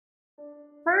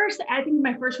First, I think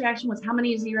my first reaction was how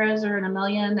many zeros are in a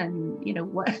million,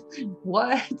 and what?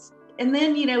 And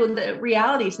then, the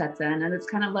reality sets in, and it's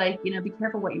kind of like, be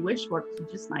careful what you wish for, because you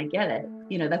just might get it.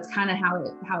 That's kind of how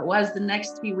it was. The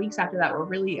next few weeks after that were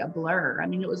really a blur. I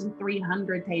mean, it was a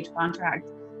 300-page contract.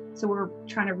 So we're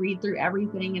trying to read through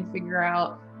everything and figure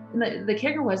out. And the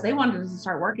kicker was they wanted us to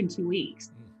start work in 2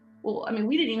 weeks. Well, I mean,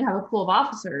 we didn't even have a pool of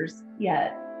officers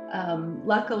yet.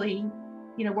 Luckily,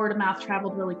 word of mouth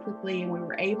traveled really quickly, and we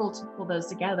were able to pull those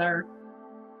together.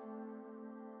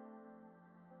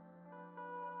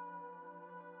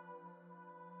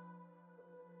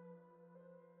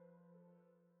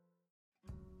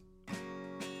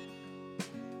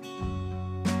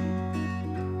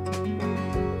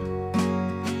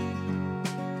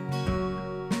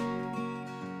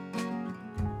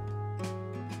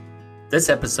 This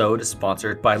episode is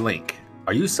sponsored by Link.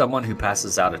 Are you someone who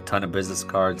passes out a ton of business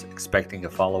cards expecting a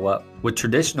follow-up? With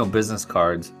traditional business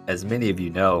cards, as many of you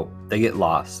know, they get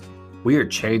lost. We are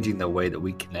changing the way that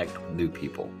we connect with new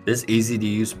people. This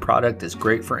easy-to-use product is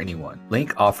great for anyone.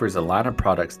 Link offers a line of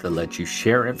products that let you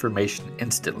share information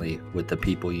instantly with the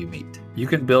people you meet. You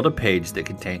can build a page that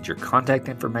contains your contact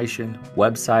information,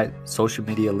 website, social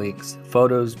media links,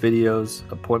 photos, videos,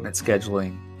 appointment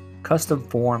scheduling, custom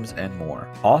forms, and more,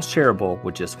 all shareable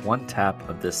with just one tap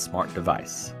of this smart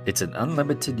device. It's an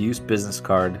unlimited use business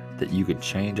card that you can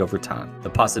change over time. The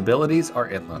possibilities are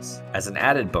endless. As an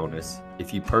added bonus,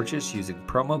 if you purchase using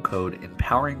promo code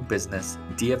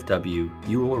EmpoweringBusinessDFW,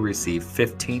 you will receive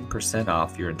 15%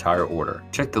 off your entire order.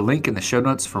 Check the link in the show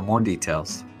notes for more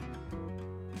details.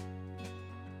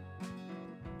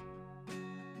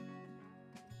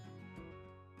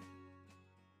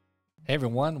 Hey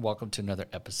everyone, welcome to another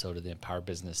episode of the Empower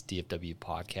Business DFW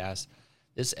podcast.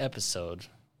 This episode,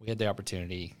 we had the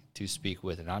opportunity to speak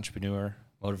with an entrepreneur,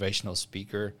 motivational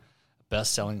speaker,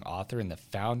 best-selling author, and the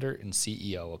founder and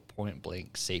CEO of Point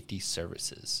Blank Safety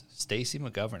Services, Stacey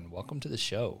Magovern. Welcome to the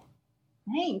show.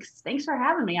 Thanks for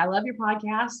having me. I love your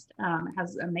podcast. It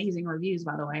has amazing reviews,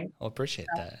 by the way. I appreciate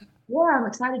that. Yeah, I'm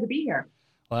excited to be here.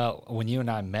 Well, when you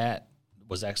and I met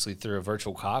was actually through a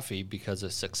virtual coffee because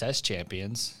of Success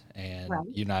Champions. And right.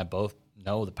 You and I both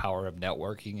know the power of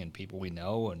networking and people we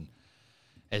know. And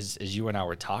as you and I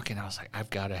were talking, I was like, I've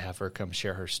got to have her come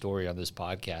share her story on this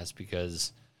podcast,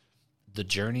 because the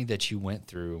journey that you went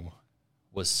through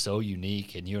was so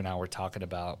unique. And you and I were talking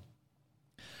about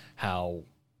how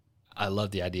I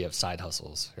love the idea of side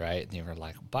hustles, right? And you were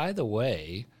like, by the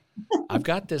way, I've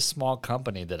got this small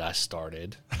company that I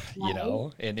started,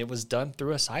 right. And it was done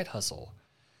through a side hustle.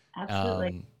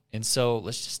 Absolutely. And so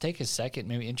let's just take a second,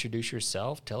 maybe introduce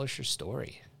yourself, tell us your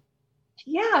story.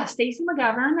 Yeah, Stacey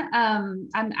Magovern. I'm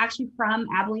actually from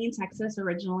Abilene, Texas,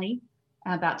 originally,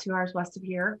 about 2 hours west of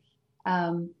here,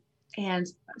 and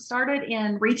started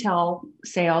in retail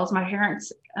sales. My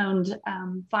parents owned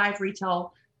 5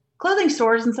 retail clothing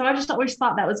stores, and so I just always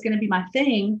thought that was going to be my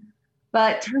thing,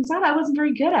 but turns out I wasn't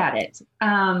very good at it.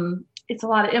 It's a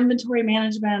lot of inventory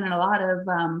management and a lot of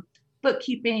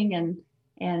bookkeeping and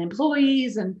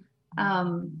employees. And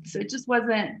so it just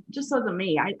wasn't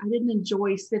me. I didn't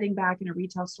enjoy sitting back in a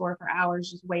retail store for hours,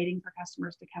 just waiting for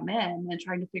customers to come in and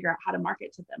trying to figure out how to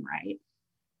market to them. Right.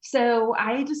 So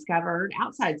I discovered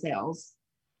outside sales,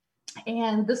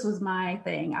 and this was my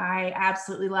thing. I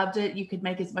absolutely loved it. You could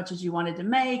make as much as you wanted to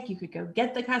make. You could go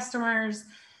get the customers.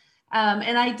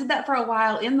 And I did that for a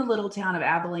while in the little town of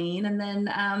Abilene. And then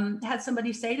had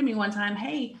somebody say to me one time,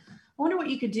 hey, I wonder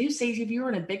what you could do, Stacey, if you were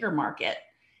in a bigger market.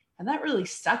 And that really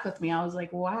stuck with me. I was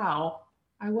like, wow,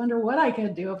 I wonder what I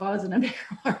could do if I was in a bigger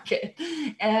market.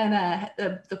 And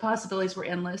the possibilities were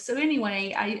endless. So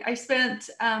anyway, I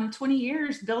spent 20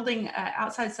 years building an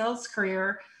outside sales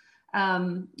career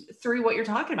through what you're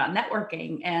talking about,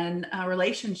 networking and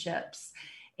relationships.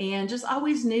 And just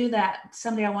always knew that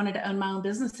someday I wanted to own my own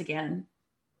business again.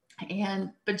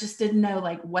 But just didn't know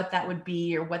like what that would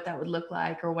be or what that would look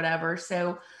like or whatever.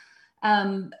 So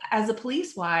as a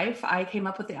police wife, I came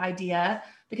up with the idea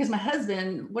because my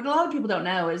husband, what a lot of people don't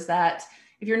know is that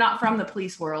if you're not from the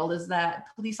police world, is that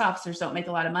police officers don't make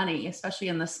a lot of money, especially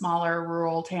in the smaller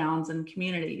rural towns and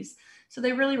communities. So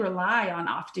they really rely on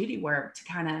off-duty work to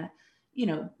kind of,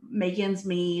 make ends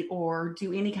meet or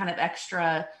do any kind of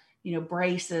extra,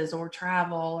 braces or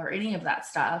travel or any of that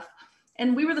stuff.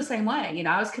 And we were the same way.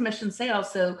 I was commissioned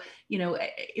sales. So,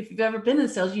 if you've ever been in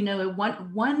sales,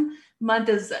 one month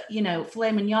is,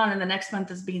 filet mignon and the next month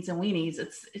is beans and weenies.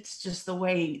 It's just the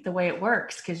way it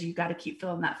works, because you got to keep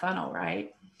filling that funnel,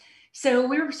 right? So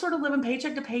we were sort of living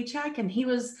paycheck to paycheck, and he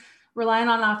was relying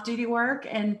on off-duty work.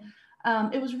 And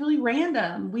it was really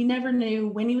random. We never knew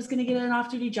when he was going to get an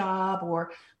off-duty job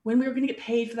or when we were going to get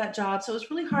paid for that job. So it was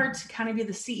really hard to kind of be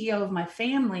the CEO of my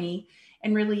family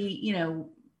and really,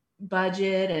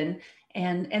 budget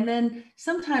and then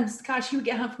sometimes, gosh, he would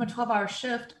get home from a 12-hour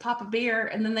shift, pop a beer,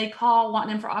 and then they call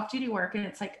wanting him for off-duty work. And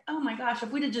it's like, oh my gosh,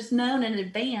 if we'd have just known in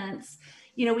advance,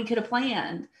 we could have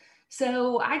planned.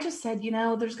 So I just said,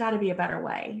 there's got to be a better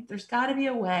way. There's got to be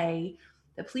a way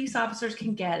that police officers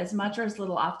can get as much or as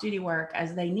little off-duty work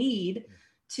as they need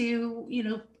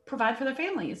to, provide for their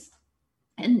families.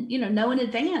 And know in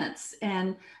advance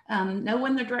and know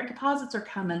when their direct deposits are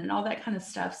coming and all that kind of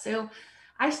stuff. So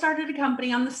I started a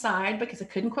company on the side because I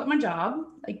couldn't quit my job,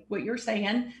 like what you're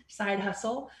saying, side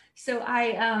hustle. So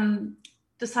I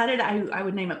decided I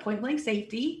would name it Point Blank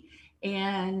Safety,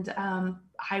 and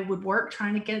I would work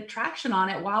trying to get traction on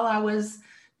it while I was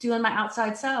doing my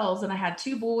outside sales. And I had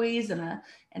 2 boys and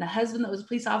a husband that was a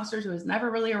police officer who was never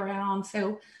really around.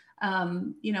 So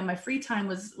my free time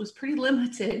was pretty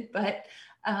limited, but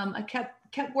I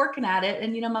kept working at it.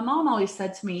 And my mom always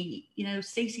said to me,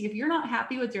 Stacey, if you're not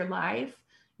happy with your life,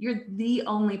 you're the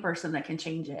only person that can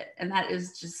change it. And that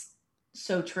is just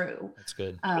so true. That's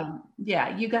good.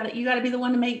 Yeah, you got to be the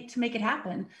one to make it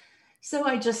happen. So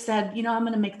I just said, I'm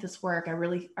going to make this work. I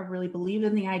really believe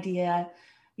in the idea.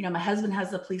 My husband has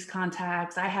the police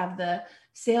contacts. I have the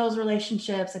sales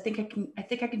relationships. I think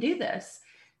I can do this.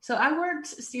 So I worked,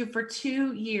 Steve, for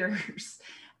 2 years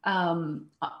on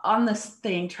this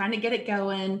thing, trying to get it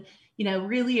going.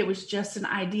 Really it was just an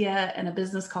idea and a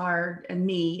business card and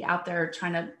me out there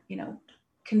trying to,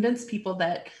 convince people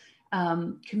that,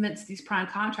 convince these prime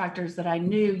contractors that I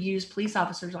knew use police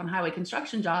officers on highway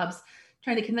construction jobs,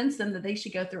 trying to convince them that they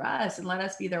should go through us and let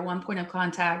us be their one point of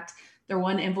contact, their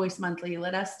one invoice monthly,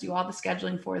 let us do all the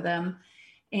scheduling for them.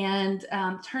 And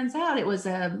turns out it was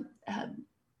a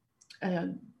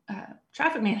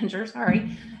traffic manager,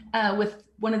 with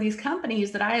one of these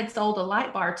companies that I had sold a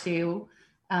light bar to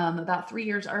about 3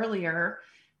 years earlier.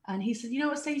 And he said, you know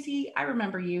what, Stacey, I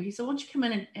remember you. He said, why don't you come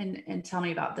in and tell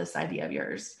me about this idea of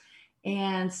yours?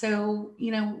 And so,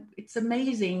 it's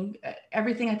amazing.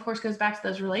 Everything, of course, goes back to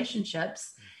those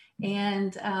relationships.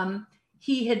 And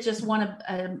he had just won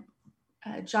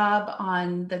a job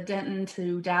on the Denton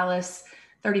to Dallas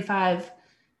 35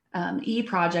 E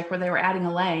project where they were adding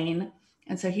a lane.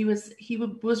 And so he was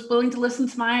willing to listen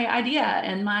to my idea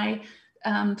and my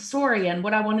story and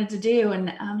what I wanted to do.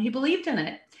 And he believed in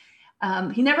it.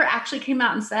 He never actually came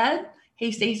out and said,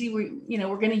 hey, Stacey, we're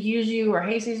going to use you, or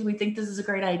hey, Stacey, we think this is a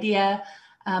great idea.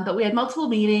 But we had multiple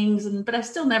meetings, but I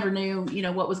still never knew,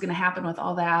 what was going to happen with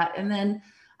all that. And then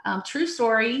true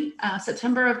story,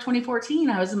 September of 2014,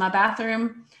 I was in my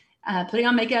bathroom, putting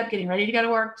on makeup, getting ready to go to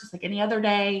work, just like any other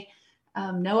day.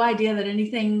 No idea that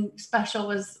anything special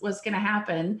was going to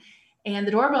happen. And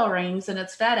the doorbell rings and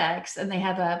it's FedEx, and they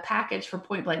have a package for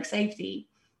Point Blank Safety.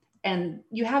 And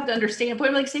you have to understand,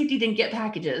 Point Blank Safety didn't get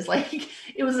packages. Like,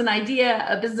 it was an idea,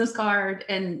 a business card,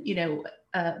 and,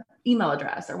 email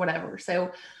address or whatever.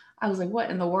 So I was like,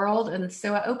 what in the world? And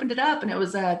so I opened it up, and it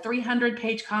was a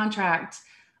 300-page contract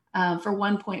for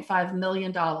 $1.5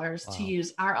 million to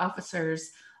use our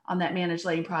officers on that managed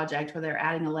lane project where they're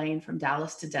adding a lane from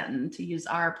Dallas to Denton, to use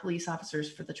our police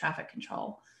officers for the traffic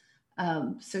control.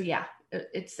 So yeah,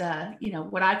 it's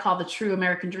what I call the true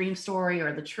American dream story,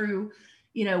 or the true,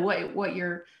 what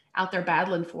you're out there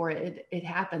battling for. It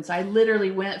happens. So I literally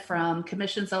went from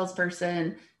commission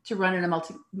salesperson to running a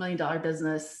multi-million-dollar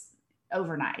business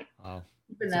overnight. Wow.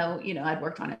 Even though, I'd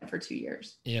worked on it for 2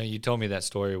 years. You told me that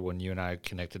story when you and I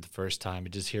connected the first time,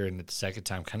 and just hearing it the second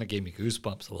time kind of gave me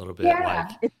goosebumps a little bit. Yeah.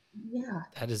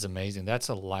 That is amazing. That's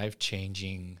a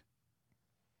life-changing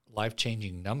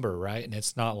number, right? And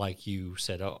it's not like you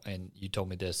said, oh, and you told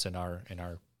me this in our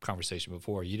conversation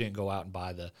before, you didn't go out and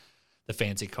buy the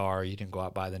fancy car, you didn't go out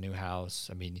and buy the new house.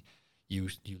 I mean, you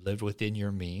lived within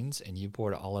your means, and you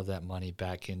poured all of that money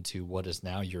back into what is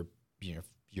now your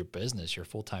business, your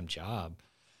full-time job.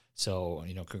 So,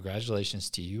 congratulations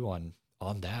to you on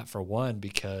that, for one,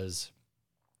 because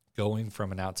going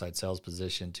from an outside sales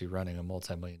position to running a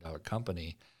multi-million-dollar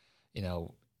company,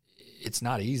 it's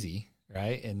not easy,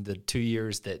 right? And the 2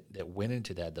 years that went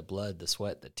into that, the blood, the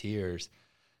sweat, the tears,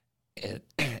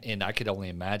 and I could only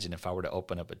imagine if I were to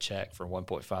open up a check for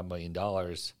 $1.5 million,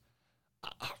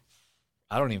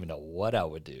 I don't even know what I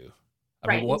would do.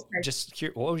 I mean, what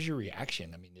was your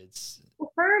reaction? I mean,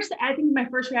 well, first, I think my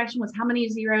first reaction was, how many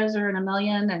zeros are in a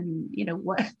million? And,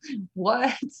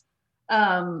 what?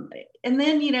 And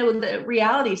then, the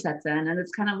reality sets in, and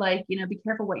it's kind of like, be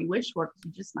careful what you wish for, because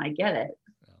you just might get it.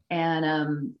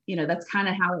 And, that's kind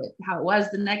of how it was.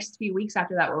 The next few weeks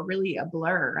after that were really a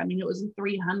blur. I mean, it was a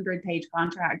 300-page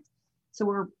contract. So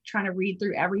we're trying to read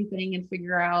through everything and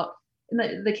figure out.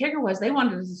 And the kicker was they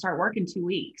wanted us to start work in 2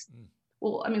 weeks.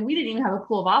 Well, I mean, we didn't even have a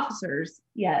pool of officers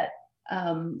yet.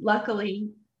 Luckily,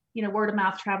 word of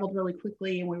mouth traveled really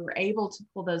quickly and we were able to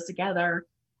pull those together.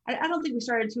 I don't think we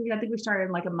started 2 weeks. I think we started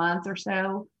in like a month or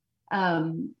so.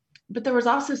 But there was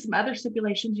also some other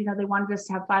stipulations. They wanted us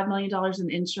to have $5 million in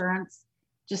insurance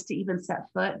just to even set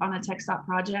foot on a tech stop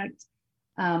project.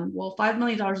 Well, $5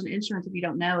 million in insurance, if you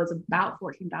don't know, is about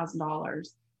 $14,000.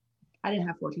 I didn't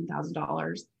have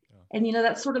 $14,000. And,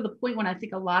 that's sort of the point when I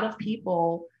think a lot of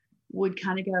people would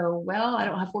kind of go, well, I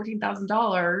don't have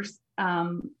 $14,000.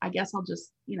 I guess I'll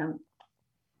just,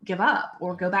 give up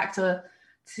or go back to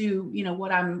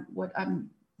what I'm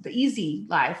the easy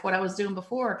life, what I was doing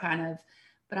before kind of.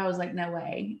 But I was like, no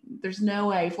way. There's no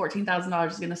way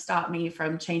 $14,000 is going to stop me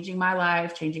from changing my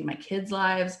life, changing my kids'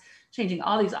 lives, changing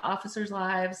all these officers'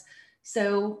 lives.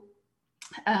 So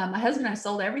my husband and I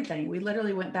sold everything. We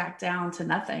literally went back down to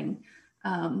nothing,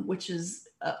 which is,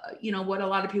 what a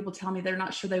lot of people tell me they're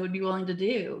not sure they would be willing to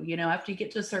do. After you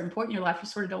get to a certain point in your life, you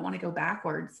sort of don't want to go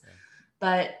backwards. Yeah.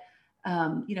 But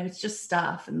it's just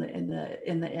stuff in the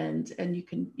end, and you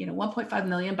can, 1.5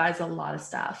 million buys a lot of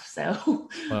stuff. So,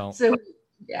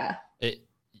 yeah.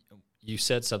 You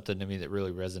said something to me that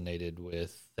really resonated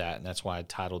with that, and that's why I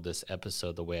titled this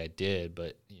episode the way I did.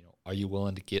 But are you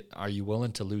willing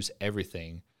to lose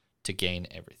everything to gain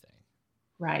everything?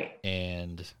 Right.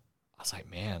 And I was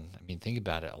like, man, I mean, think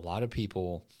about it. A lot of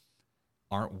people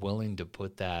aren't willing to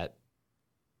put that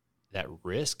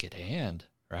risk at hand,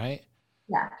 right?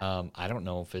 Yeah. I don't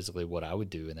know physically what I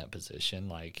would do in that position.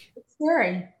 Like, it's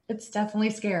scary. It's definitely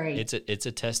scary. It's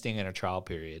a testing and a trial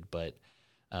period, but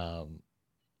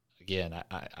again,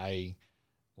 I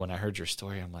when I heard your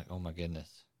story, I'm like, oh my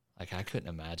goodness, like I couldn't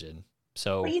imagine.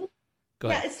 So go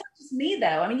ahead. Yeah, it's not just me though.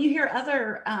 I mean, you hear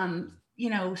other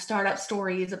startup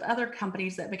stories of other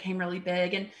companies that became really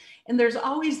big, and there's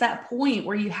always that point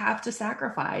where you have to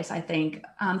sacrifice. I think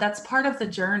that's part of the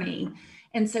journey.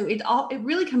 And so it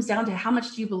really comes down to how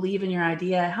much do you believe in your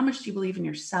idea? How much do you believe in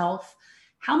yourself?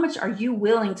 How much are you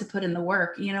willing to put in the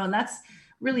work? And that's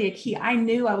really a key. I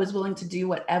knew I was willing to do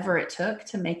whatever it took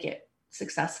to make it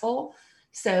successful.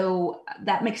 So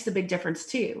that makes a big difference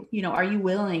too. Are you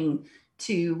willing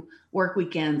to work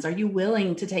weekends? Are you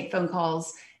willing to take phone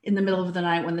calls in the middle of the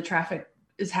night when the traffic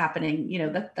is happening?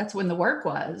 That's when the work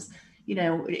was.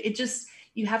 It just,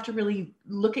 you have to really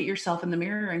look at yourself in the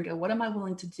mirror and go, what am I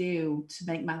willing to do to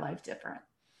make my life different?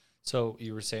 So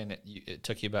you were saying that it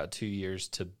took you about 2 years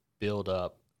to build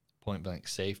up Point Blank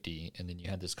Safety, and then you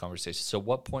had this conversation. So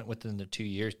what point within the 2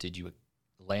 years did you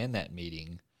land that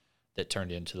meeting that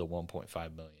turned into the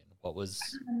 1.5 million?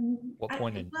 What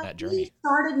point in that journey? We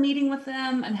started meeting with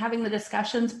them and having the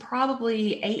discussions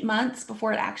probably 8 months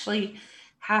before it actually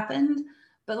happened.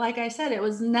 But like I said, it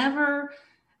was never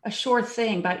a sure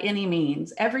thing by any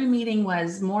means. Every meeting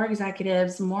was more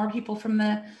executives, more people from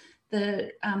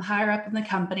the higher up in the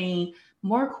company,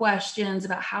 more questions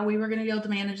about how we were going to be able to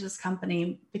manage this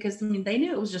company, because they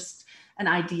knew it was just an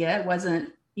idea. It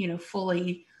wasn't,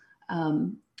 fully,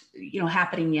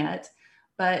 happening yet.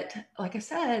 But like I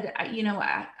said,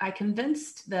 I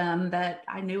convinced them that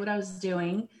I knew what I was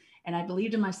doing and I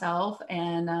believed in myself,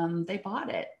 and they bought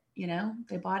it,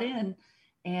 they bought in.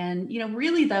 And,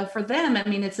 really though, for them,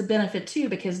 it's a benefit too,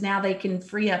 because now they can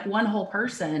free up one whole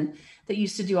person that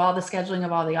used to do all the scheduling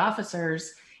of all the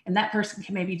officers. And that person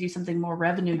can maybe do something more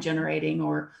revenue generating,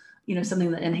 or,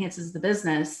 something that enhances the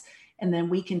business. And then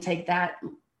we can take that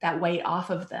weight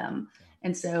off of them.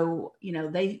 And so,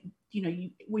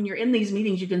 when you're in these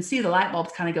meetings, you can see the light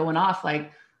bulbs kind of going off,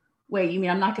 like, wait, you mean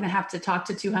I'm not going to have to talk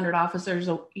to 200 officers,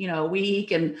 a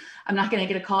week, and I'm not going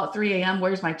to get a call at 3 a.m.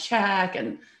 Where's my check?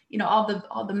 And,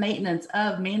 all the maintenance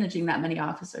of managing that many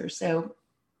officers. So,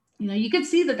 you could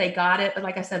see that they got it, but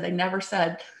like I said, they never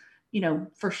said,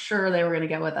 for sure they were going to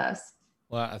go with us.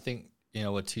 Well, I think, a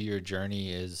 2-year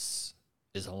journey is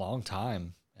a long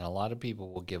time, and a lot of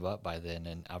people will give up by then.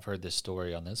 And I've heard this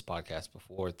story on this podcast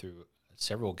before through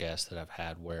several guests that I've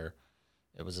had, where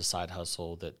it was a side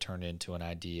hustle that turned into an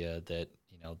idea that,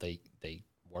 they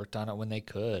worked on it when they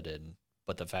could,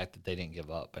 but the fact that they didn't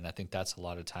give up. And I think that's a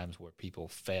lot of times where people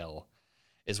fail,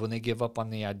 is when they give up on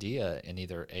the idea, and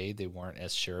either A, they weren't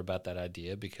as sure about that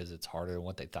idea because it's harder than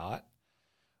what they thought.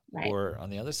 Right. Or on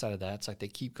the other side of that, it's like they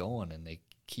keep going and they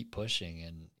keep pushing,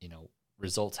 and,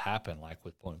 results happen, like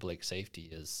with Point Blank Safety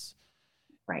is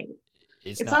right.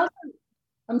 It's not.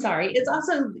 I'm sorry. It's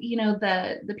also,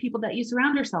 the people that you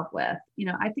surround yourself with.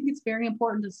 I think it's very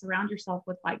important to surround yourself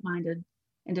with like-minded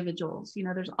individuals.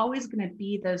 There's always going to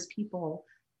be those people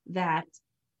that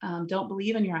don't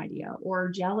believe in your idea or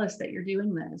jealous that you're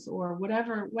doing this or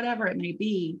whatever it may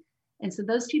be. And so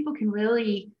those people can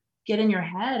really get in your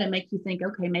head and make you think,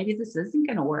 okay, maybe this isn't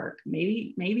going to work.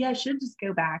 Maybe I should just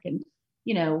go back and,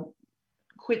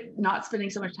 quit not spending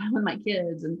so much time with my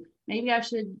kids. And maybe I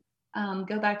should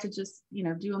go back to just,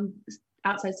 doing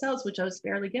outside sales, which I was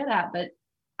fairly good at. But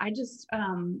I just,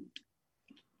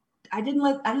 I didn't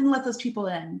let those people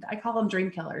in. I call them dream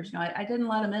killers. I didn't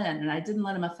let them in, and I didn't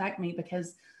let them affect me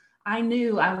because I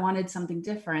knew I wanted something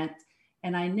different,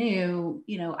 and I knew,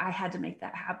 I had to make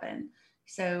that happen.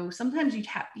 So sometimes you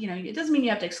have, it doesn't mean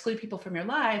you have to exclude people from your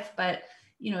life, but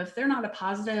if they're not a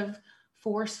positive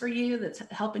force for you that's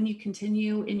helping you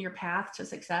continue in your path to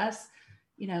success,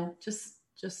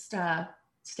 just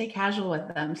stay casual with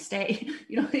them. Stay,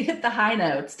 hit the high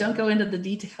notes. Don't go into the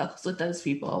details with those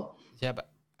people. Yeah, but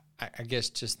I guess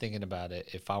just thinking about it,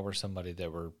 if I were somebody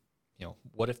that were,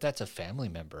 what if that's a family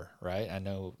member, right? I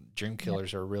know dream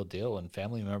killers are a real deal, and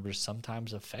family members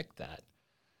sometimes affect that.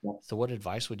 Yep. So what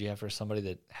advice would you have for somebody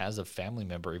that has a family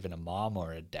member, even a mom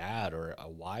or a dad or a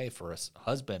wife or a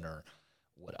husband or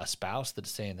a spouse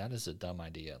that's saying that is a dumb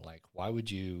idea? Like, why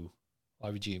would you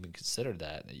even consider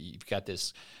that? You've got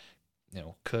this,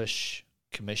 cush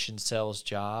commission sales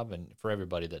job, and for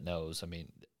everybody that knows, I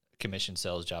mean, commission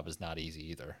sales job is not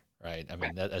easy either, right? I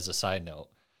mean, that as a side note,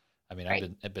 I mean,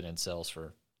 right. I've been in sales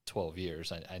for 12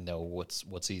 years. I know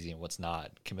what's easy and what's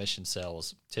not. Commission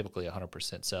sales, typically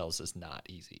 100% sales is not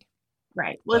easy.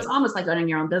 Right. Well, it's almost like owning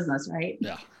your own business, right?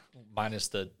 Yeah. Minus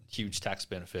the huge tax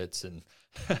benefits and,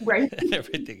 right. and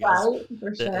everything else. Right,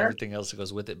 for sure. Everything else that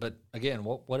goes with it. But again,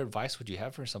 what advice would you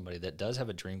have for somebody that does have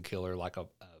a dream killer, like a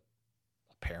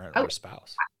parent or a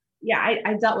spouse? Yeah,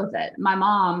 I dealt with it. My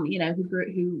mom,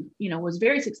 who was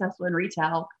very successful in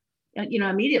retail,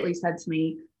 immediately said to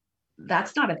me,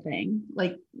 "That's not a thing.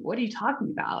 Like, what are you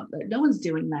talking about? No one's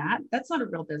doing that. That's not a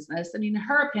real business." I mean, in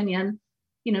her opinion,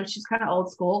 she's kind of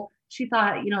old school. She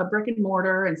thought, a brick and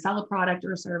mortar and sell a product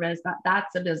or a service,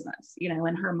 that's a business,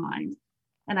 in her mind.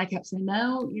 And I kept saying,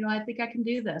 no, I think I can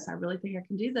do this. I really think I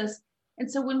can do this. And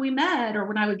so when we met, or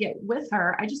when I would get with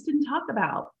her, I just didn't talk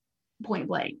about point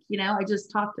blank. I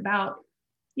just talked about,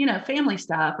 family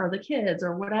stuff or the kids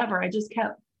or whatever. I just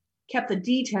kept the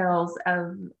details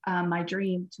of my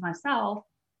dream to myself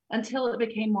until it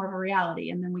became more of a reality.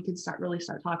 And then we could start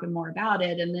talking more about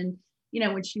it. And then,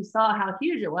 when she saw how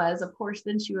huge it was, of course,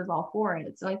 then she was all for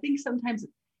it. So I think sometimes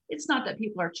it's not that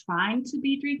people are trying to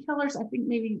be dream killers. I think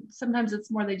maybe sometimes it's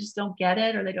more they just don't get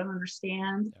it or they don't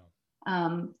understand.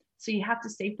 Yeah. So you have to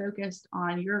stay focused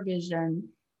on your vision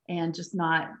and just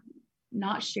not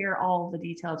share all the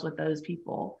details with those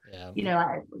people.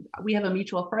 Yeah. We have a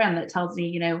mutual friend that tells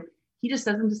me, he just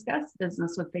doesn't discuss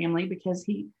business with family because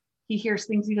he hears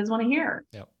things he doesn't want to hear.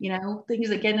 Yep. Things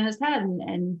that get in his head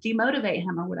and demotivate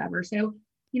him or whatever. So,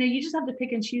 you just have to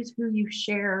pick and choose who you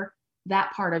share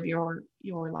that part of your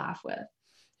life with.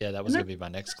 Yeah, that was going to be my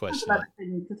next question.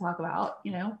 To talk about,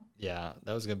 Yeah,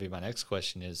 that was going to be my next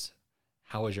question is,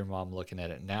 how is your mom looking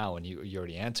at it now? And you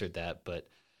already answered that, but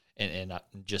and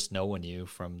just knowing you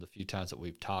from the few times that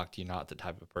we've talked, you're not the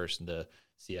type of person to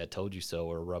see I told you so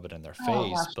or rub it in their face.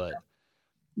 Gosh, but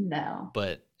no.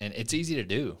 But and it's easy to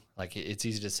do. Like it's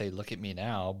easy to say, look at me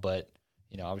now. But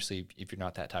obviously, if you're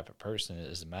not that type of person, it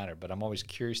doesn't matter. But I'm always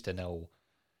curious to know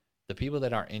the people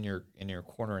that aren't in your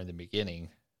corner in the beginning.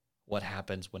 What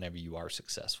happens whenever you are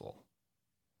successful?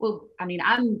 Well, I mean,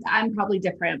 I'm probably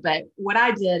different, but what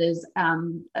I did is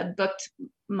I booked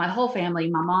my whole family,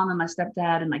 my mom and my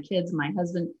stepdad and my kids and my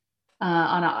husband in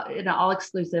an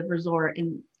all-exclusive resort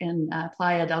in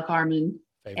Playa del Carmen.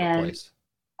 Favorite place.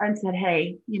 And said,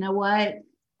 hey, you know what?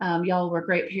 Y'all were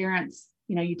great parents.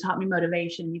 You taught me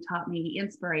motivation. You taught me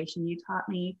inspiration. You taught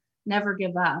me never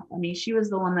give up. I mean, she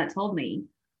was the one that told me,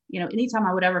 anytime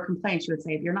I would ever complain, she would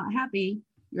say, if you're not happy,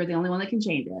 you're the only one that can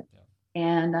change it. Yeah.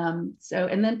 And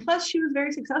and then plus she was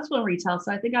very successful in retail.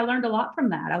 So I think I learned a lot from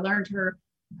that. I learned her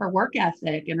work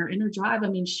ethic and her inner drive. I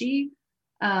mean, she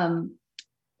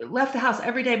left the house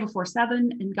every day before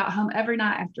 7 and got home every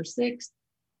night after 6.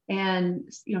 And,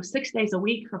 6 days a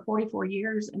week for 44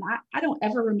 years. And I don't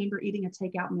ever remember eating a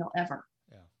takeout meal ever.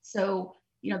 Yeah. So,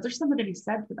 there's something to be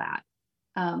said for that.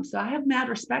 So I have mad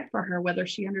respect for her, whether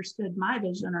she understood my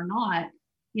vision or not.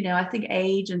 I think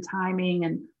age and timing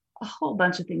and a whole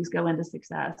bunch of things go into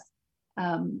success.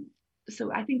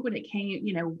 So I think when it came,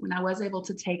 when I was able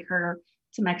to take her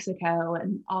to Mexico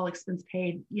and all expense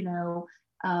paid,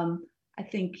 I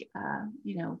think,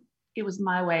 it was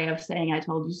my way of saying, I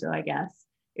told you so, I guess,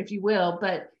 if you will.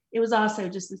 But it was also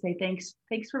just to say, thanks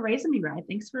for raising me right.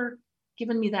 Thanks for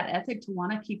giving me that ethic to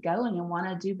want to keep going and want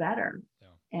to do better.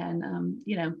 Yeah.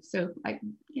 And, so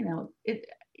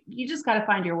you just got to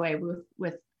find your way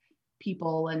with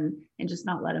people and just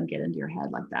not let them get into your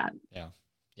head like that. Yeah.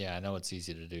 Yeah. I know it's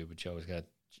easy to do, but you always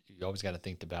got to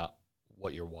think about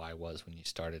what your why was when you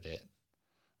started it.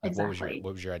 Like exactly.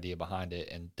 What was your idea behind it?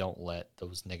 And don't let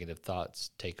those negative thoughts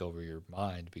take over your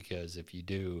mind, because if you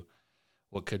do,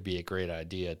 what could be a great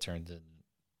idea turns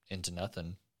into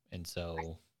nothing. And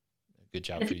so good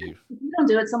job for you. If you don't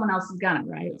do it, someone else is gonna,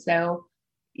 right? So,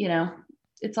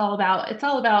 it's all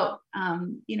about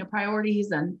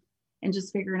priorities and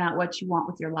just figuring out what you want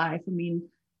with your life. I mean,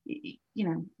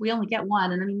 we only get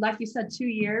one. And I mean, like you said, 2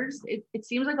 years, it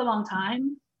seems like a long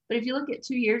time, but if you look at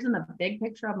 2 years in the big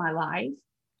picture of my life,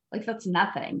 like that's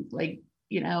nothing. Like,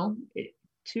 2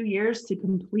 years to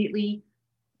completely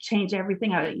change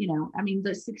everything. I mean,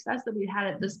 the success that we had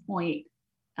at this point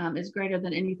is greater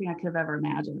than anything I could have ever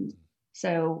imagined.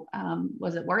 So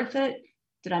was it worth it?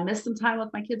 Did I miss some time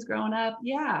with my kids growing up?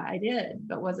 Yeah, I did.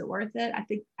 But was it worth it? I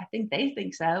think they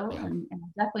think so. Yeah. And I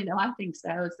definitely know I think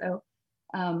so. So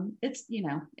it's,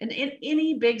 and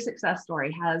any big success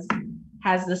story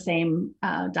has the same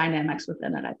dynamics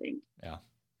within it, I think. Yeah.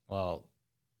 Well,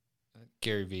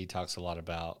 Gary Vee talks a lot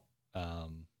about,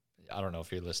 I don't know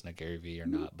if you're listening to Gary Vee or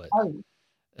not, but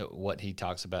what he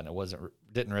talks about, and it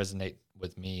didn't resonate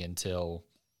with me until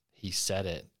he said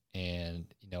it. And,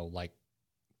 like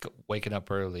waking up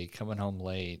early, coming home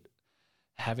late,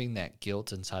 having that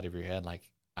guilt inside of your head, like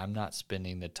I'm not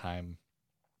spending the time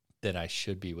that I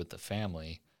should be with the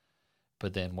family.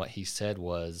 But then what he said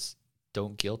was,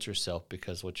 don't guilt yourself,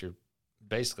 because what you're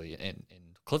basically, in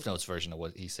Cliff Notes version of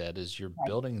what he said, is you're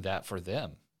building that for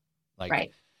them.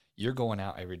 Like you're going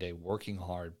out every day, working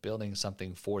hard, building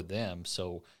something for them.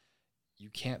 So you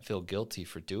can't feel guilty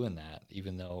for doing that,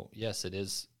 even though, yes, it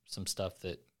is some stuff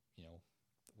that,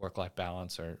 work-life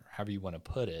balance or however you want to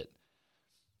put it.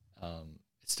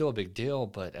 It's still a big deal,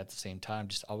 but at the same time,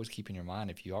 just always keep in your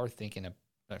mind, if you are thinking of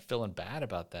feeling bad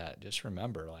about that, just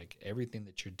remember, like everything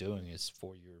that you're doing is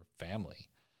for your family.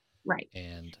 Right.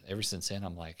 And ever since then,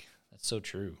 I'm like, that's so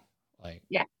true. Like,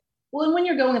 yeah. Well, and when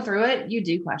you're going through it, you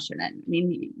do question it. I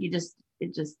mean, it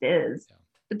just is. Yeah.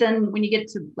 But then when you get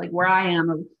to like where I am,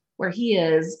 or where he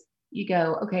is, you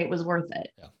go, okay, it was worth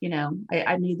it. Yeah.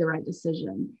 I made the right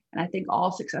decision. And I think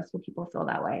all successful people feel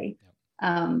that way.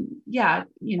 Yeah.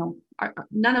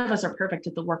 None of us are perfect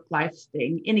at the work-life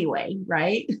thing anyway,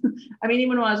 right? I mean,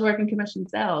 even when I was working commission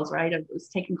sales, right, I was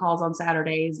taking calls on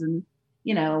Saturdays, and,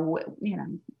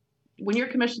 when you're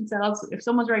commission sales, if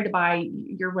someone's ready to buy,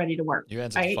 you're ready to work. You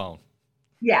answer the phone.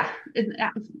 Yeah. And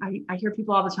I hear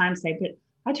people all the time say, but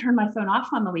I turn my phone off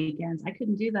on the weekends. I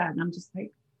couldn't do that. And I'm just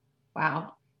like,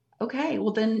 wow. Okay,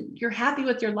 well then you're happy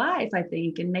with your life, I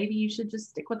think, and maybe you should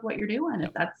just stick with what you're doing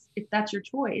if that's your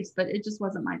choice. But it just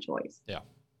wasn't my choice. Yeah.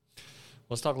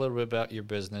 Let's talk a little bit about your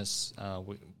business.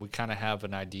 We kind of have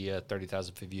an idea,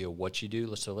 30,000-foot view of what you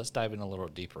do. So let's dive in a little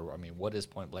deeper. I mean, what is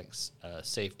Point Blank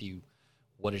Safety?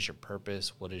 What is your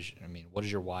purpose? What is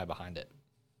your why behind it?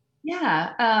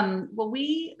 Yeah. Well,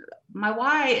 my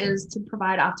why is to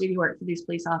provide off-duty work for these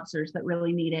police officers that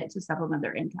really need it to supplement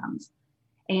their incomes.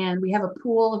 And we have a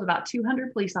pool of about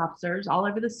 200 police officers all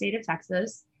over the state of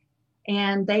Texas.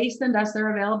 And they send us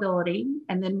their availability.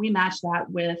 And then we match that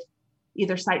with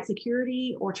either site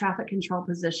security or traffic control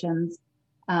positions,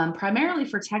 primarily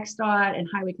for TxDOT and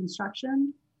highway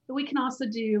construction. But we can also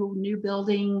do new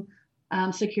building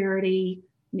security,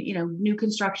 new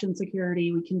construction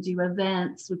security. We can do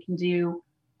events. We can do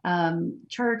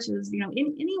churches,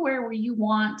 anywhere where you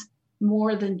want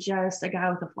more than just a guy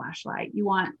with a flashlight. You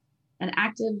want an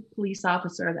active police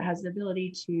officer that has the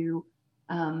ability to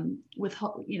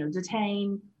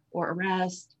detain or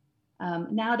arrest.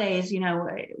 Nowadays,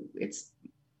 it's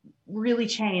really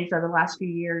changed over the last few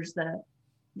years, the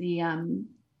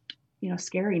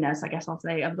scariness, I guess I'll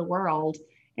say, of the world.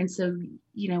 And so,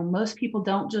 most people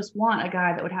don't just want a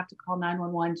guy that would have to call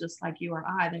 911 just like you or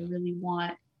I. They really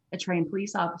want a trained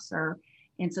police officer.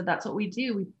 And so that's what we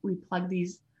do. We plug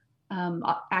these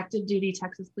active duty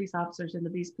Texas police officers into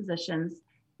these positions.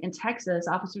 In Texas,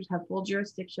 officers have full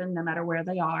jurisdiction no matter where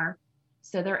they are.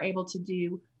 So they're able to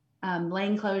do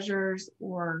lane closures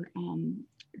or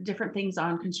different things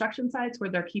on construction sites where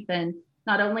they're keeping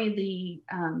not only the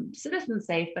citizens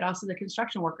safe, but also the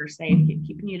construction workers safe,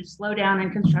 keeping you to slow down in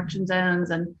construction zones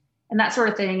and that sort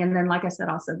of thing. And then, like I said,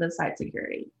 also the site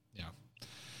security. Yeah.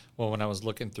 Well, when I was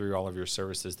looking through all of your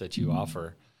services that you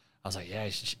offer, I was like, yeah,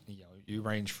 you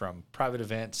range from private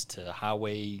events to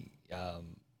highway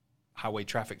highway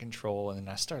traffic control. And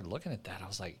then I started looking at that. I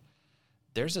was like,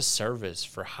 there's a service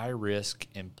for high risk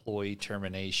employee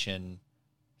termination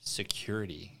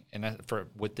security. And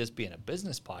with this being a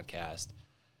business podcast,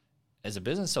 as a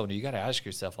business owner, you got to ask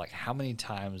yourself, like, how many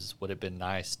times would it have been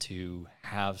nice to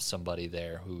have somebody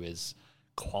there who is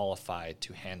qualified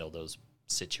to handle those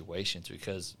situations?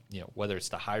 Because, whether it's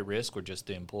the high risk or just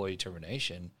the employee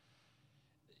termination,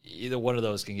 either one of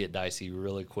those can get dicey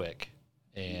really quick.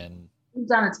 And we've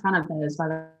done a ton of those, by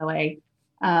the way.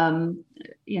 I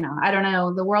don't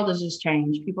know. The world has just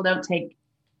changed. People don't take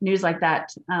news like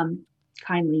that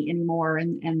kindly anymore,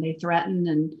 and they threaten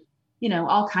and,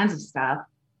 all kinds of stuff.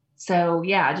 So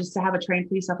yeah, just to have a trained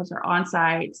police officer on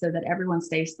site so that everyone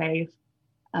stays safe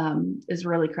is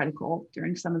really critical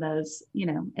during some of those,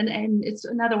 and it's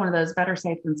another one of those better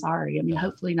safe than sorry. I mean,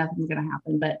 hopefully nothing's going to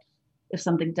happen, but if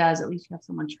something does, at least you have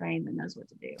someone trained that knows what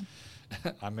to do.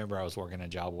 I remember I was working a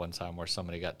job one time where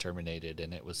somebody got terminated,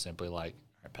 and it was simply like,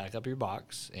 pack up your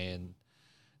box, and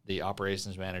the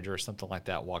operations manager or something like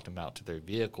that walked them out to their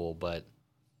vehicle. But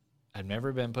I've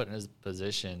never been put in a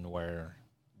position where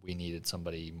we needed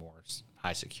somebody more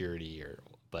high security,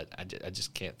 but I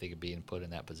just can't think of being put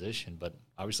in that position. But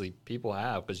obviously people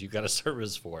have, because you've got a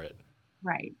service for it.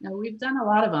 Right. No, we've done a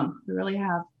lot of them. We really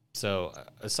have. So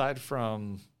aside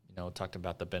from, talking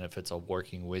about the benefits of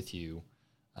working with you,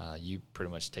 you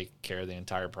pretty much take care of the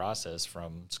entire process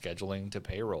from scheduling to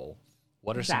payroll.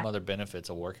 What are some other benefits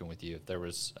of working with you? If there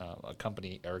was a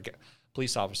company or a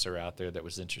police officer out there that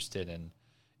was interested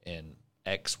in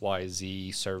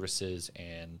XYZ services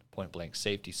and point blank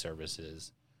safety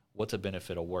services, what's a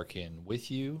benefit of working with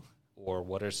you, or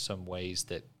what are some ways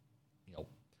that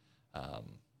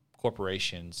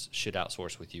corporations should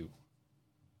outsource with you?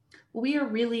 We are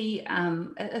really,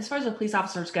 as far as the police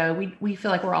officers go, we feel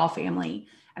like we're all family.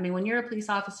 I mean, when you're a police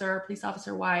officer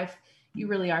wife, you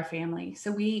really are family.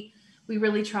 So we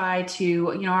really try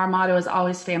to, our motto is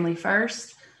always family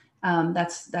first.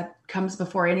 That comes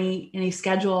before any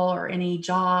schedule or any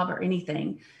job or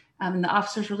anything. And the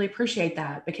officers really appreciate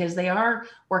that, because they are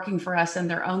working for us in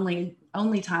their only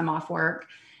time off work.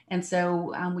 And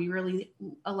so we really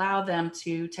allow them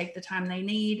to take the time they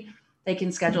need. They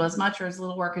can schedule as much or as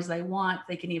little work as they want.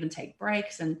 They can even take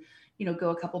breaks and,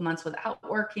 go a couple months without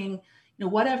working.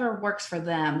 Whatever works for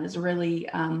them is really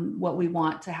what we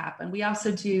want to happen. We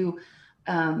also do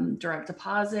direct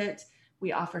deposit.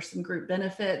 We offer some group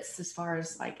benefits as far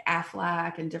as like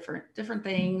AFLAC and different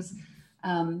things,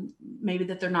 maybe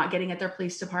that they're not getting at their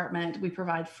police department. We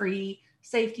provide free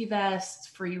safety vests,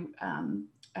 free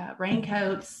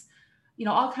raincoats,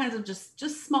 all kinds of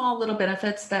just small little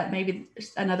benefits that maybe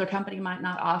another company might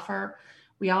not offer.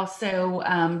 We also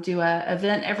do an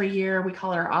event every year. We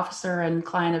call it our Officer and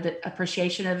Client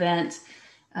Appreciation Event,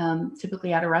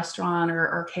 typically at a restaurant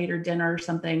or catered dinner or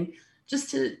something,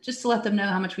 just to let them know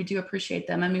how much we do appreciate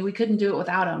them. I mean, we couldn't do it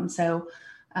without them. So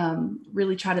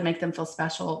really try to make them feel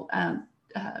special.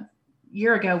 A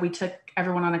year ago, we took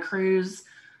everyone on a cruise,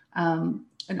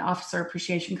 an officer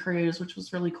appreciation cruise, which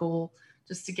was really cool,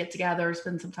 just to get together,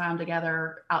 spend some time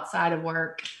together outside of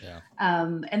work. Yeah.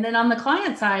 And then on the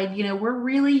client side, we're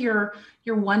really your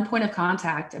one point of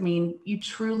contact. I mean, you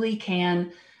truly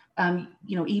can,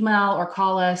 email or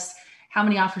call us how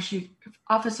many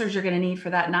officers you're going to need for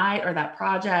that night or that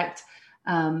project.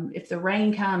 If the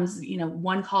rain comes,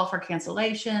 one call for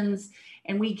cancellations,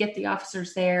 and we get the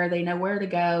officers there. They know where to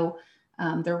go.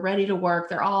 They're ready to work.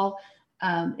 They're all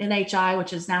NHI,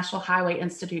 which is National Highway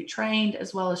Institute trained,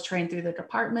 as well as trained through the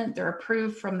department. They're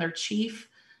approved from their chief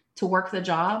to work the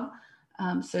job.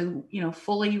 So,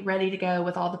 fully ready to go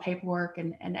with all the paperwork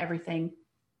and everything.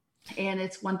 And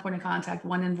it's one point of contact,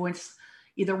 one invoice,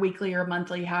 either weekly or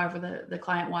monthly, however the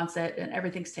client wants it, and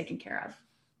everything's taken care of.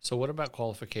 So what about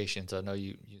qualifications? I know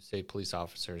you say police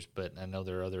officers, but I know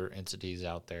there are other entities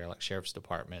out there like sheriff's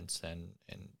departments and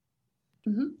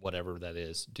whatever that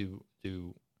is.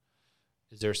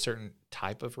 Is there a certain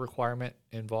type of requirement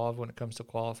involved when it comes to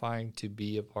qualifying to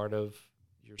be a part of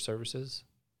your services?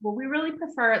 Well, we really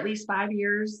prefer at least 5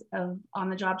 years of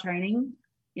on-the-job training,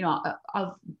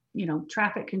 of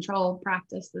traffic control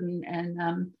practice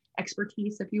and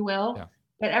expertise, if you will. Yeah.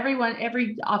 But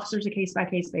every officer's a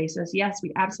case-by-case basis. Yes,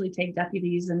 we absolutely take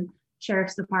deputies and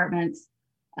sheriff's departments,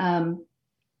 but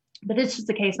it's just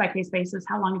a case-by-case basis.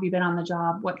 How long have you been on the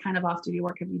job? What kind of off-duty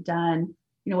work have you done?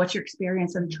 What's your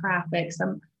experience in traffic?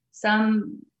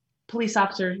 Some police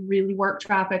officers really work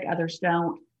traffic, others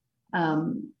don't.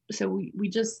 So we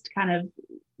just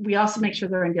we also make sure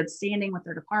they're in good standing with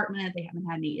their department. They haven't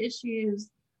had any issues,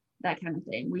 that kind of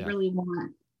thing. We really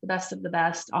want the best of the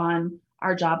best on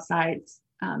our job sites.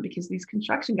 because these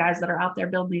construction guys that are out there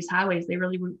building these highways, they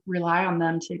really rely on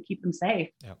them to keep them safe.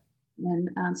 Yep.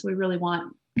 And so we really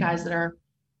want guys that are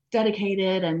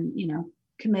dedicated and,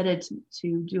 committed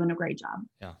to doing a great job.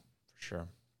 Yeah, for sure.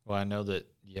 Well, I know that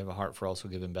you have a heart for also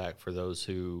giving back for those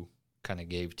who kind of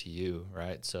gave to you,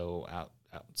 right? So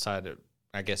outside of,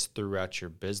 I guess, throughout your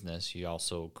business, you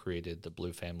also created the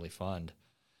Blue Family Fund.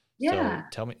 Yeah.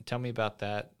 So tell me about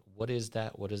that. What is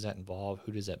that? What does that involve?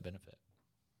 Who does that benefit?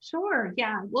 Sure.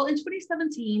 Yeah. Well, in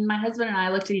 2017, my husband and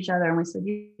I looked at each other and we said,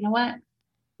 you know what?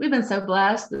 We've been so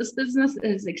blessed. This business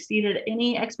has exceeded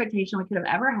any expectation we could have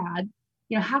ever had.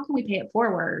 How can we pay it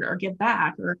forward or give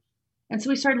back? And so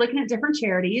we started looking at different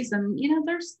charities, and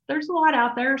there's a lot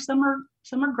out there. Some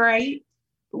are great,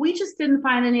 but we just didn't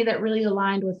find any that really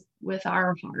aligned with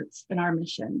our hearts and our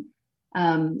mission.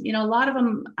 A lot of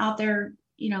them out there,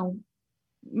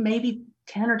 maybe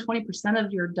 10 or 20%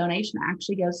 of your donation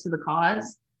actually goes to the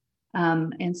cause.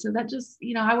 And so that just,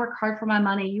 I work hard for my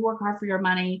money. You work hard for your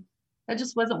money. That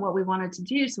just wasn't what we wanted to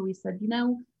do. So we said,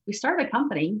 we started a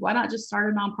company. Why not just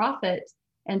start a nonprofit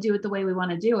and do it the way we want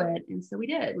to do it? And so we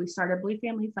did. We started Blue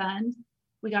Family Fund.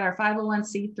 We got our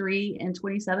 501c3 in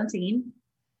 2017.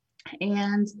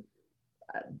 And,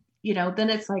 then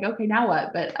it's like, okay, now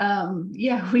what? But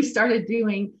we started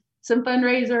doing some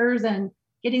fundraisers and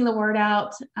getting the word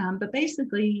out. But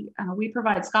basically, we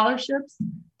provide scholarships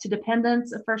to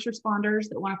dependents of first responders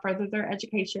that want to further their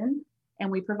education. And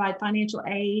we provide financial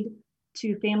aid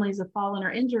to families of fallen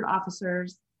or injured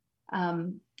officers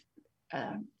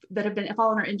that have been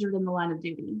fallen or injured in the line of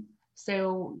duty.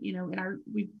 So,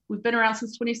 we've been around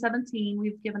since 2017.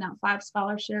 We've given out 5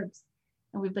 scholarships,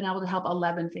 and we've been able to help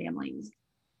 11 families.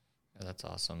 That's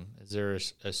awesome. Is there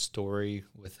a story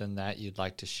within that you'd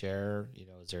like to share?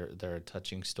 Is there a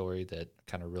touching story that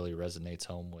kind of really resonates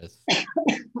home with?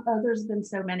 There's been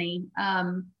so many.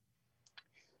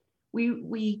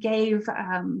 We gave,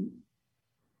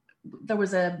 there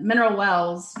was a Mineral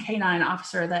Wells K-9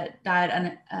 officer that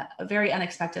died very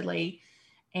unexpectedly.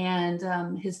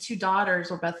 And his 2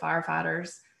 daughters were both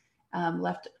firefighters,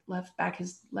 left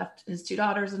his 2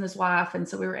 daughters and his wife. And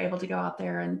so we were able to go out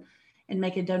there and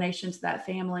make a donation to that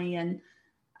family. And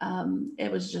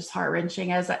it was just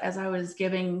heart-wrenching. As I was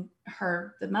giving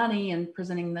her the money and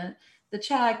presenting the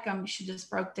check, she just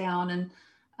broke down.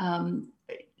 And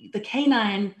the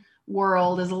K-9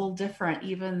 world is a little different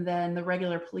even than the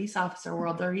regular police officer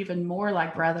world. They're even more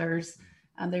like brothers.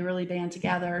 They really band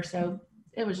together. So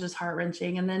it was just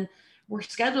heart-wrenching. And then we're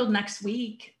scheduled next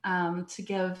week to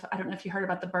give, I don't know if you heard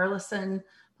about the Burleson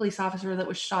police officer that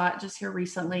was shot just here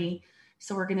recently.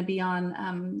 So we're going to be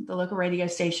on the local radio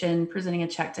station presenting a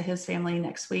check to his family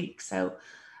next week. So,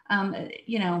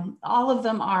 all of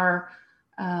them are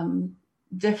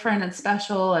different and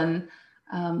special, and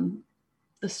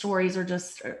the stories are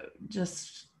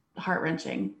just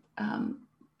heart-wrenching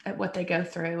at what they go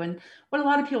through. And what a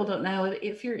lot of people don't know,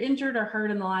 if you're injured or hurt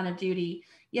in the line of duty,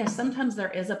 yes, sometimes there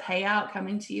is a payout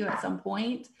coming to you at some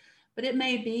point, but it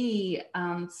may be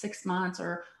 6 months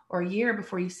or a year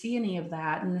before you see any of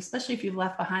that. And especially if you've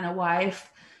left behind a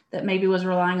wife that maybe was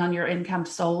relying on your income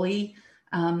solely,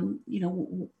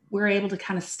 we're able to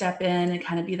kind of step in and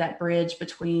kind of be that bridge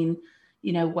between,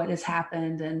 what has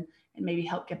happened and maybe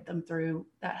help get them through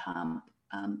that hump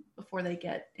before they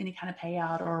get any kind of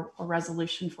payout or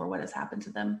resolution for what has happened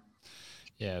to them.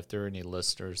 Yeah, if there are any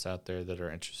listeners out there that are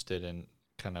interested in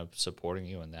kind of supporting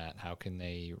you in that, how can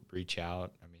they reach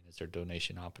out? I mean, is there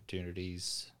donation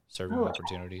opportunities? Serving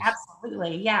opportunities?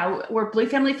 Absolutely. Yeah. We're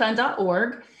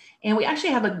bluefamilyfund.org. And we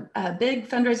actually have a big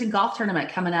fundraising golf tournament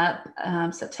coming up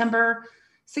September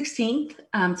 16th.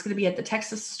 It's going to be at the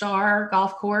Texas Star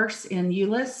Golf Course in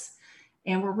Euless.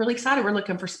 And we're really excited. We're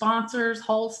looking for sponsors,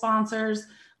 hole sponsors,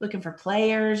 looking for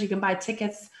players. You can buy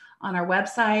tickets on our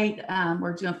website.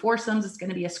 We're doing foursomes. It's going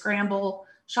to be a scramble,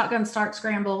 shotgun start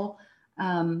scramble.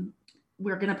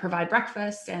 We're going to provide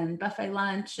breakfast and buffet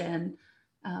lunch, and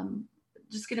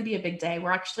just going to be a big day.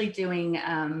 We're actually doing,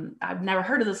 I've never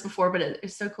heard of this before, but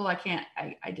it's so cool.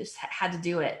 I just had to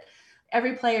do it.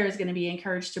 Every player is going to be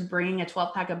encouraged to bring a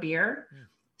 12-pack of beer.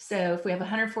 So if we have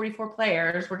 144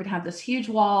 players, we're going to have this huge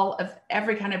wall of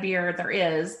every kind of beer there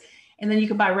is. And then you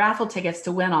can buy raffle tickets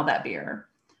to win all that beer.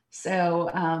 So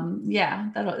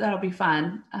that'll be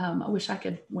fun. I wish I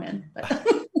could win, but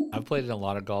I've played in a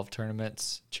lot of golf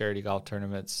tournaments, charity golf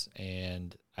tournaments,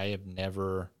 and I have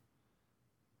never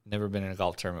been in a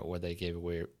golf tournament where they gave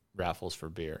away raffles for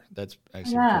beer. That's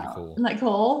actually pretty cool. Isn't that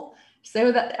cool?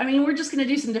 So we're just going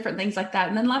to do some different things like that.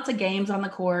 And then lots of games on the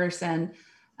course and,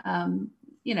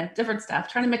 different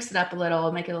stuff, trying to mix it up a little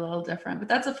and make it a little different, but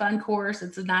that's a fun course.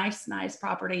 It's a nice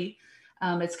property.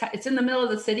 It's in the middle of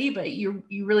the city, but you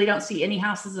really don't see any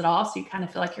houses at all. So you kind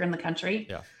of feel like you're in the country.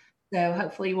 Yeah. So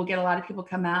hopefully we'll get a lot of people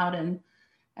come out and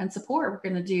support. We're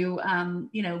going to do,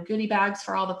 goodie bags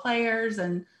for all the players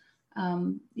and,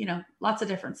 lots of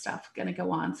different stuff going to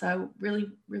go on. So really,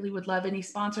 really would love any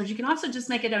sponsors. You can also just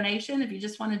make a donation. If you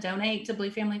just want to donate to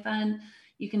Blue Family Fund,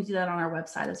 you can do that on our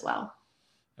website as well.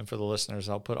 And for the listeners,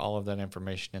 I'll put all of that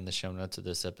information in the show notes of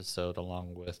this episode,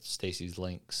 along with Stacey's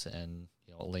links and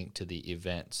a link to the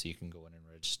event, so you can go in and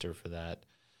register for that.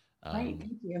 Great,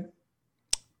 thank you.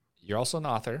 You're also an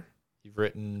author. You've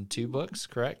written 2 books,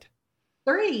 correct?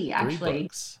 3, actually. 3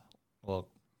 books. Well,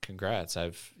 congrats.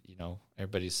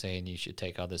 Everybody's saying you should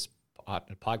take all this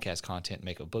podcast content and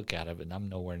make a book out of it, and I'm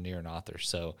nowhere near an author.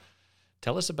 So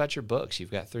tell us about your books.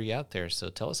 You've got 3 out there, so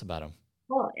tell us about them.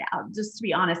 Well, yeah, just to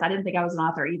be honest, I didn't think I was an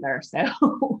author either. So,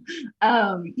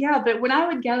 but when I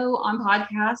would go on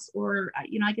podcasts or,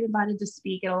 I get invited to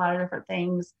speak at a lot of different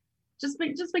things, just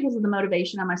because of the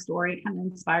motivation of my story, it kind of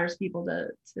inspires people to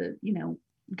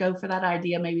go for that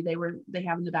idea. Maybe they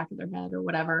have in the back of their head or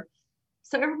whatever.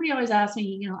 So everybody always asks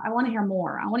me, I want to hear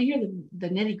more. I want to hear the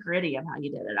nitty gritty of how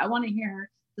you did it. I want to hear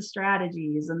the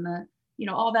strategies and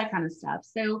all that kind of stuff.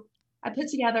 So I put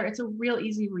together, it's a real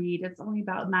easy read. It's only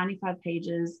about 95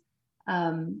 pages.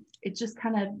 It just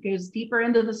kind of goes deeper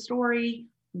into the story,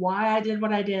 why I did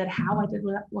what I did, how I did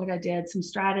what I did, some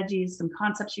strategies, some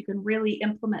concepts you can really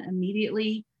implement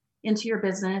immediately into your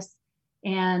business.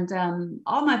 And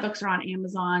all my books are on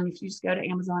Amazon. If you just go to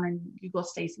Amazon and Google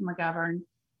Stacey Magovern,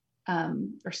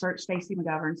 or search Stacey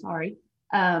Magovern,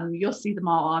 you'll see them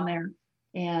all on there.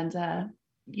 And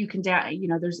you can,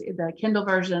 there's the Kindle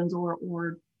versions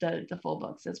or the full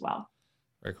books as well.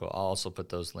 Very cool. I'll also put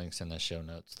those links in the show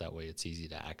notes. That way it's easy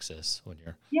to access when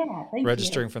you're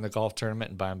registering for the golf tournament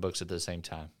and buying books at the same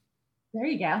time. There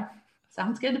you go.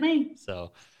 Sounds good to me.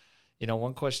 So,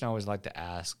 one question I always like to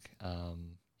ask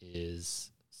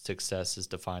is success is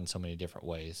defined so many different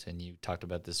ways. And you talked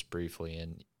about this briefly,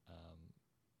 and,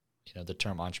 the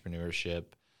term entrepreneurship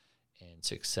and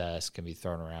success can be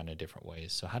thrown around in different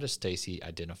ways. So how does Stacey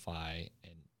identify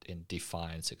and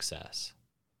define success?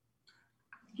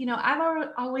 I've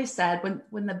always said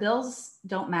when the bills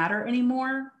don't matter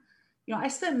anymore, I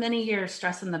spent many years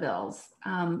stressing the bills,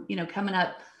 coming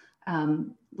up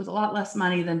with a lot less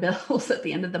money than bills at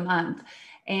the end of the month.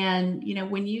 And,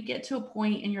 when you get to a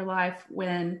point in your life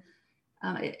when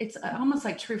it's almost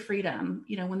like true freedom,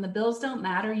 when the bills don't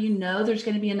matter, there's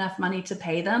going to be enough money to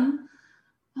pay them.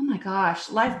 Oh my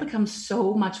gosh, life becomes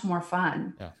so much more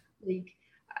fun. Yeah.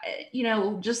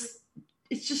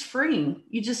 It's just freeing.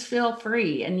 You just feel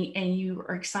free and you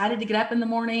are excited to get up in the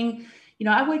morning.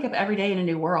 I wake up every day in a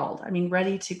new world.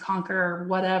 Ready to conquer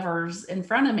whatever's in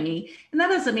front of me. And that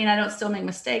doesn't mean I don't still make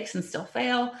mistakes and still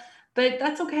fail, but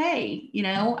that's okay.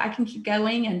 I can keep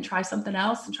going and try something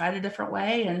else and try it a different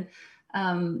way. And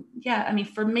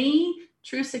for me,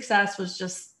 true success was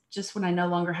just when I no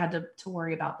longer had to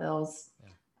worry about bills.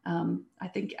 Yeah. I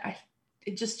think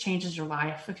it just changes your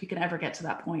life if you can ever get to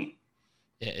that point.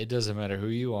 Yeah, it doesn't matter who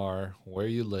you are, where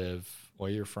you live, where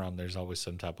you're from, there's always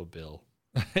some type of bill,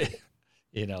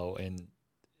 and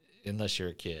unless you're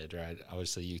a kid, right?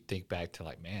 Obviously you think back to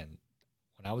like, man,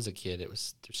 when I was a kid, it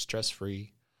was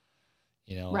stress-free,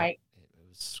 right. It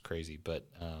was crazy, but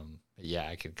yeah,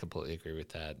 I can completely agree with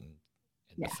that. And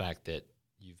the fact that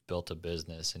you've built a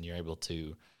business and you're able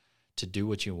to do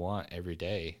what you want every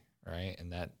day, right?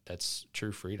 And that's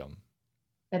true freedom.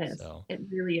 It is. So, it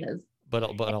really is. But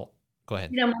I'll go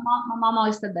ahead. My mom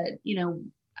always said that,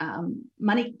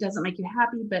 money doesn't make you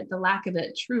happy, but the lack of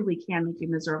it truly can make you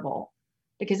miserable.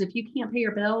 Because if you can't pay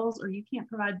your bills or you can't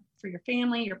provide for your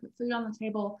family or put food on the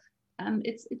table,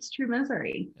 it's true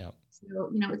misery. Yeah.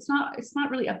 So, it's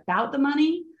not really about the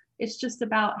money. It's just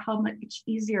about how much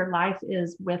easier life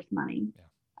is with money.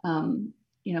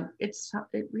 Yeah.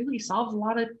 It really solves a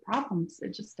lot of problems.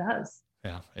 It just does.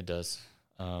 Yeah, it does.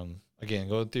 Again,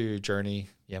 going through your journey,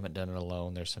 you haven't done it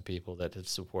alone. There's some people that have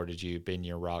supported you, been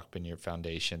your rock, been your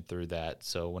foundation through that.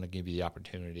 So I want to give you the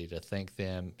opportunity to thank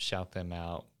them, shout them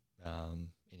out.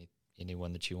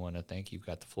 Anyone that you want to thank, you've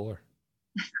got the floor.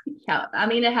 Yeah,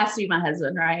 it has to be my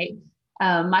husband, right?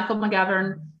 Michael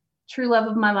Magovern, true love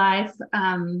of my life.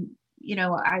 I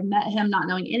met him not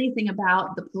knowing anything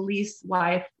about the police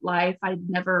life. I'd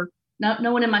never,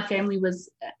 no one in my family was,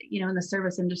 in the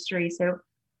service industry. So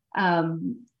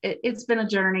it's been a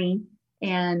journey,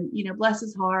 and, bless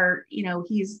his heart,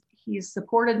 he's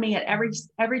supported me at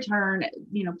every turn,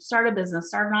 start a business,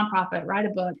 start a nonprofit, write a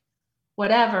book,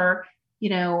 whatever,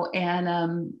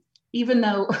 and even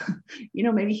though,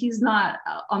 maybe he's not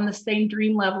on the same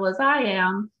dream level as I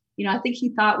am, I think he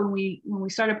thought when we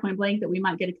started Point Blank that we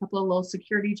might get a couple of little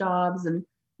security jobs and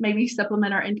maybe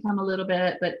supplement our income a little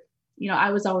bit. But,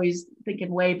 I was always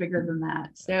thinking way bigger than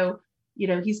that. So,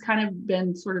 he's kind of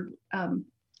been sort of,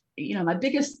 my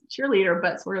biggest cheerleader,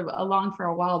 but sort of along for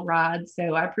a wild ride.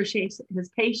 So I appreciate his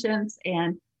patience.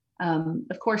 And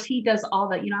of course, he does all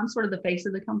that. I'm sort of the face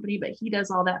of the company, but he does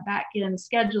all that back end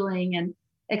scheduling and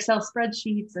Excel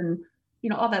spreadsheets and,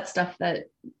 all that stuff that,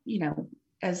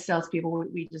 as salespeople,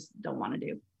 we just don't want to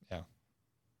do. Yeah,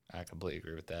 I completely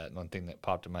agree with that. One thing that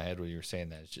popped in my head when you were saying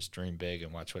that is just dream big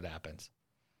and watch what happens.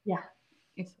 Yeah,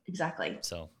 exactly.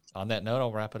 So on that note,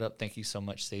 I'll wrap it up. Thank you so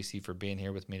much, Stacey, for being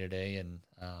here with me today. And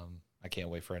I can't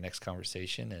wait for our next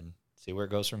conversation and see where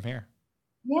it goes from here.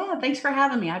 Yeah, thanks for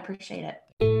having me. I appreciate it.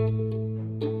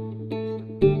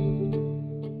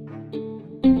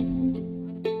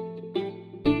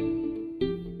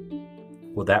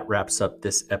 Well, that wraps up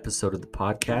this episode of the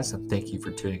podcast, and thank you for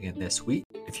tuning in this week.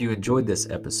 If you enjoyed this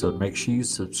episode, make sure you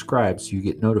subscribe so you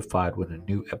get notified when a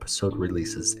new episode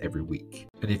releases every week.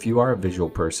 And if you are a visual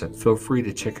person, feel free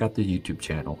to check out the YouTube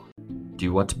channel. Do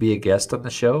you want to be a guest on the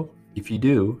show? If you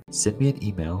do, send me an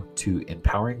email to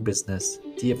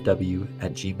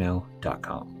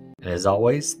empoweringbusinessdfw@gmail.com. And as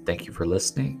always, thank you for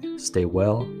listening, stay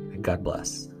well, and God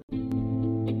bless.